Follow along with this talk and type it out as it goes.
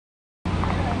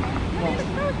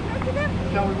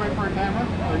Shall we wait for a camera?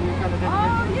 Or are you going to take a picture?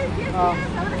 Oh, yes.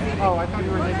 I want to see it. Oh, I thought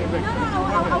you were taking a picture. No,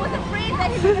 I was afraid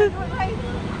that he was going to do it right.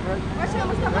 Watch out,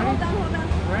 Mustafa. Hold down.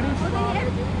 Ready? Hold on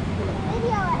here.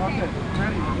 Okay,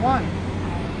 ready. 1,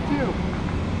 2,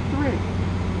 3.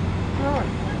 Throw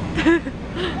it.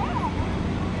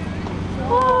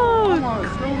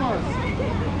 Almost.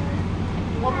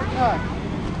 One more try.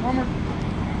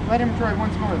 Let him try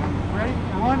once more then. Ready?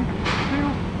 1,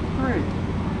 2, 3.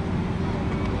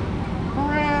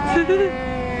 Hooray!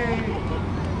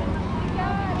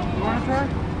 You want to try?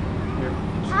 Here.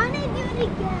 I want to do it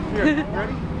again. Here,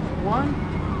 ready? 1,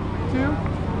 2,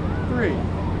 3.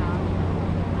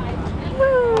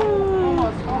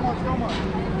 Almost.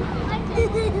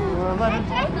 Well,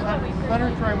 let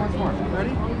her try once more.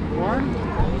 Ready? 1,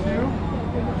 2,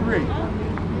 3.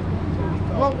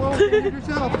 Whoa, don't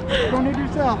hit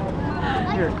yourself.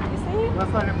 Here,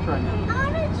 let's let him try. I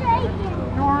want to try again.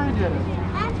 You already did it.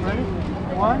 Ready?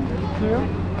 1, 2,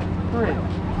 3.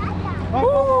 Oh.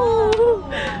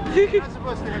 You're not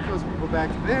supposed to hit those people back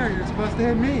there. You're supposed to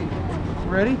hit me.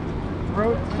 Ready?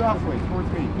 Throw it softly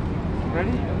towards me.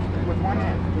 Ready? With one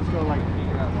hand. Just go like.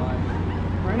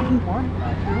 Ready? 1,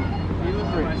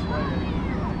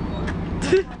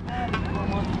 2, 3.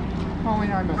 Only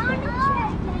I messed up.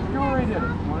 You already did it.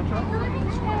 Want to try?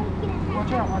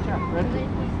 Watch out. Ready?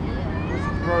 Just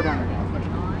throw it down again.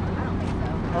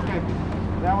 Okay.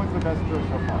 That was the best throw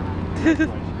so far.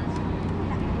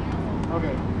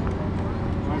 Okay.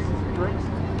 Want to see some tricks?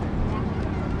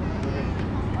 Okay.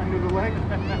 Under the leg.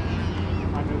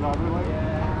 Under the other leg.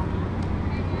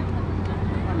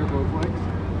 Under both legs.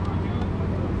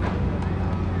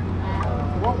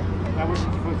 Whoa, that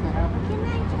wasn't supposed to happen.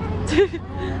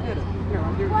 Here,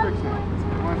 I'm doing tricks now.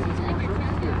 Want to see some more tricks?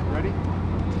 Here, ready?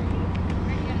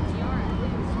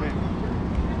 Spin.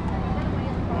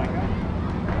 Like that?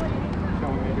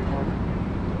 Shall we make it harder?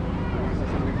 Want to see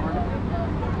something harder?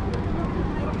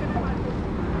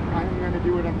 I'm going to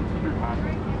do it on the teeter totter.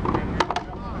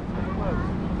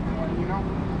 You know,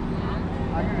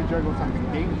 I'm going to juggle something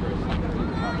dangerous on the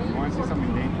teeter totter. You want to see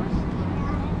something dangerous?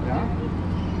 Yeah?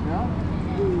 No?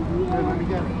 Here, let me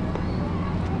get it.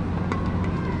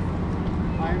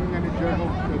 I'm going to juggle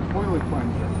the toilet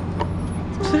plunger.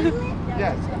 Toilet?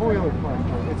 Yes, toilet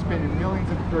plunger. It's been in millions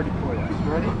of dirty toilets.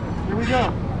 Ready? Here we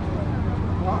go.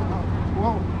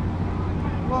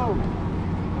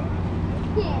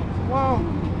 Whoa.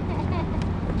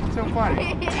 It's so funny. I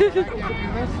can't do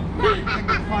this. You think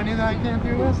it's funny that I can't do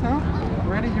this, huh?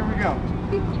 Ready? Here we go.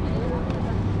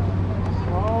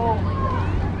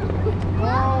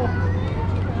 Whoa.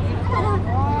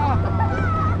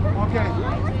 Okay.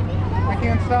 I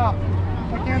can't stop.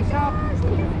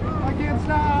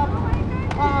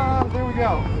 Ah, there we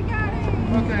go.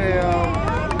 Okay,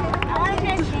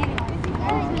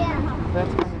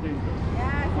 that's kind of dangerous.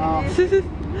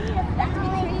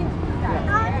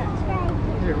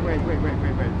 Here, wait.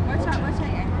 Watch out.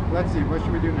 Let's see, what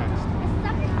should we do next?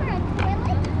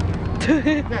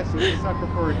 Yes, it's a sucker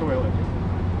for a toilet.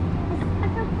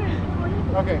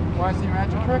 Okay, want to see a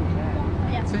magic trick?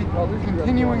 Yeah. See,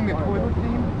 continuing the toilet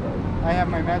theme, I have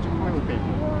my magic toilet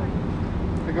paper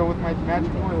to go with my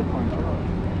magic toilet plunger.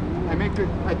 I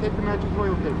take the magic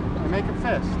toilet paper, I make a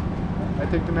fist. I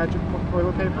take the magic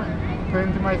toilet paper, put it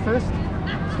into my fist,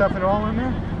 stuff it all in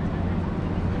there.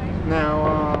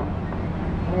 Now,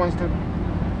 who wants to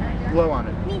blow on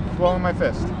it? Blow on my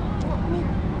fist.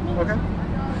 Okay?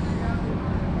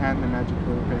 And the magic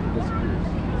toilet paper disappears.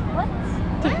 What?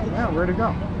 Yeah, where'd it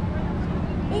go?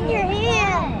 In your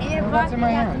hand. Well, that's in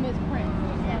my hand.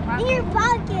 In your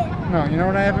pocket. No, you know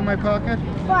what I have in my pocket?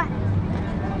 What?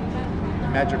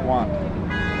 Magic wand.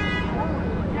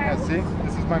 Yeah, see?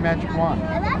 This is my magic wand. Oh,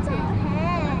 that's a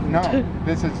pen. No,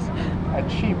 this is a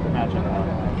cheap magic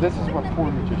wand. This is what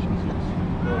poor magicians use.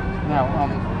 Now,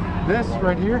 this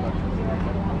right here,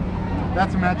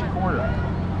 that's a magic quarter.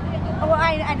 Oh, well,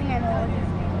 I think I know what it is.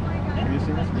 Have you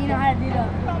seen this before? You know how to do the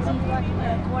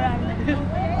quarter on the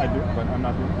I do, but I'm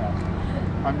not doing that.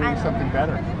 I'm doing something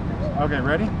better. Okay,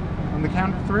 ready? On the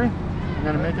count of 3, I'm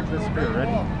going to make it disappear.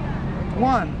 Ready?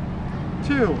 1,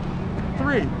 2,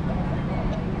 3.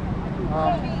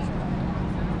 What?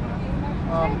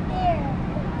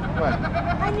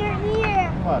 On your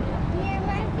ear. What? Your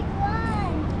magic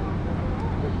wand.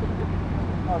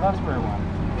 Oh, that's where I want.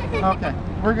 Okay,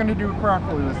 we're going to do it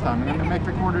properly this time. I'm going to make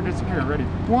the quarter disappear. Ready?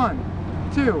 1,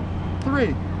 2,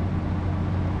 3.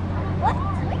 What's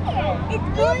weird? It's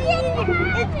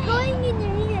going in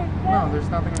your ear. No, there's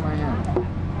nothing in my hand.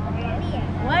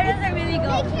 Where does it really go?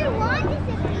 Make your wand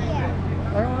disappear.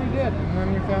 I already did, and then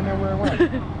you found out where it went. It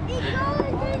goes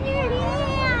in your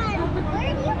hand.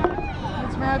 Where do you put it?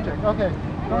 magic. Okay,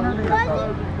 don't hurt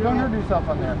yourself. Don't hurt yourself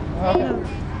on there. Okay.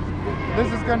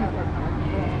 This is gonna.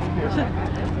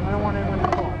 I don't want anyone to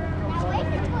fall. Now where's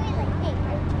the toilet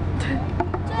paper?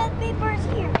 Toilet paper is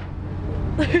here.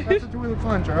 That's a toilet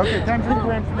plunger. Okay, time for the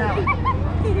grand finale.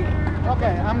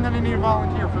 Okay, I'm gonna need a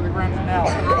volunteer for the grand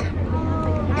finale.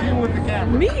 You with the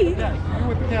camera. Me? Yes, you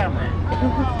with the camera.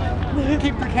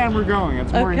 Keep the camera going.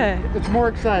 It's more. Okay. It's more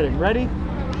exciting. Ready?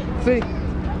 See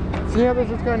how this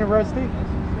is kind of rusty?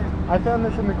 I found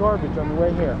this in the garbage on the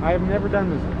way here. I have never done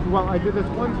this. Well, I did this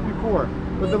once before,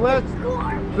 but the last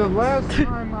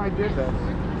time I did this,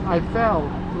 I fell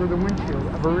through the windshield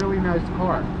of a really nice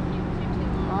car.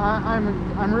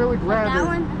 I'm really glad That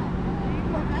one?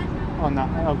 Oh, no.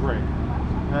 Oh, great.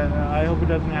 I hope it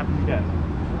doesn't happen again.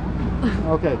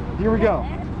 Okay, here we go.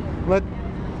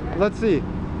 Let's see.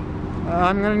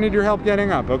 I'm gonna need your help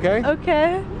getting up, okay?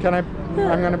 Okay. Can I?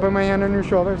 I'm gonna put my hand on your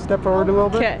shoulder. Step forward a little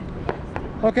bit. Okay.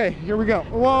 Okay, here we go.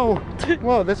 Whoa,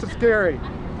 whoa, this is scary.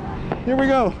 Here we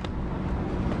go.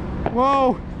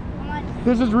 Whoa,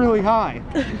 this is really high.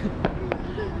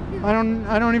 I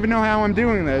don't even know how I'm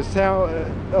doing this. How?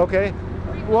 Okay.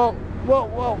 Whoa, whoa,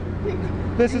 whoa.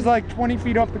 This is like 20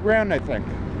 feet off the ground, I think.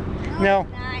 No.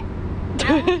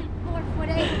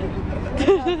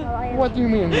 What do you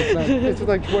mean? This is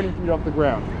like 20 feet off the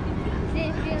ground.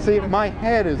 See, my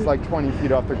head is like 20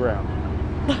 feet off the ground.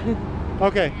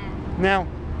 Okay, now,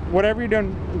 whatever you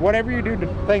do,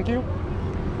 thank you.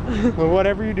 Well,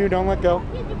 whatever you do, don't let go.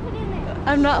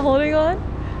 I'm not holding on?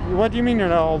 What do you mean you're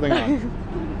not holding on?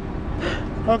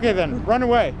 Okay then, run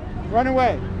away. Run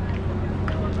away.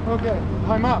 Okay,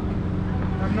 I'm up.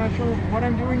 I'm not sure what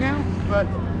I'm doing now, but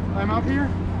I'm up here.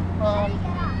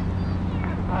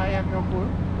 I have no clue.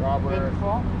 Robert.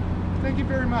 Thank you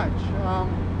very much.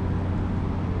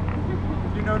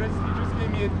 You notice you just gave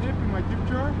me a tip in my tip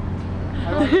jar. I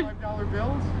like $5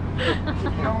 bills. If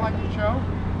you don't like the show,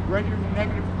 write your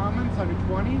negative comments on a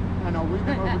 20, and I'll read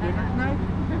them over dinner tonight.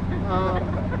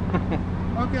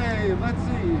 Okay, let's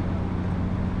see.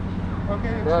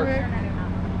 Okay, trick.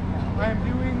 I am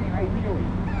doing a wheelie.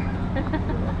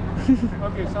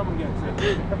 Okay, someone gets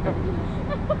it.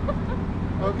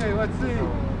 Okay, let's see.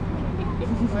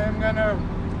 I am gonna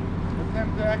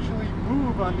attempt to actually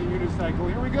move on the unicycle.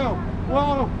 Here we go.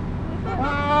 Whoa!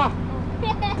 Ah!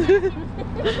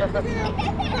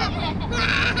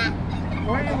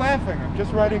 Why are you laughing? I'm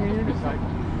just riding a unicycle.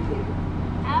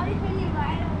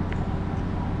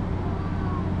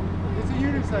 It's a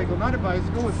unicycle, not a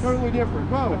bicycle. It's totally different.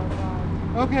 Whoa!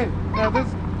 Okay, now this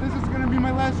is gonna be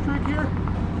my last trick here.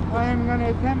 I am gonna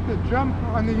attempt to jump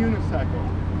on the unicycle.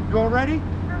 You all ready?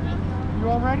 You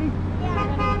all ready?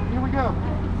 Here we go.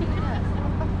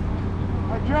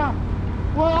 I jump.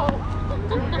 Whoa!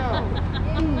 Here we go.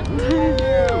 Thank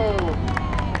you.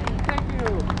 Thank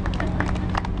you.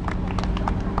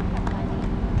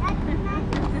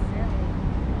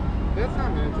 That's not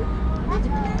magic.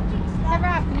 Hey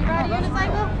Rob, can you ride a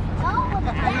unicycle? Oh,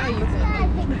 that's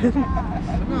magic.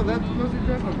 No, those are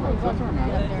juggling clubs. That's not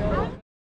magic.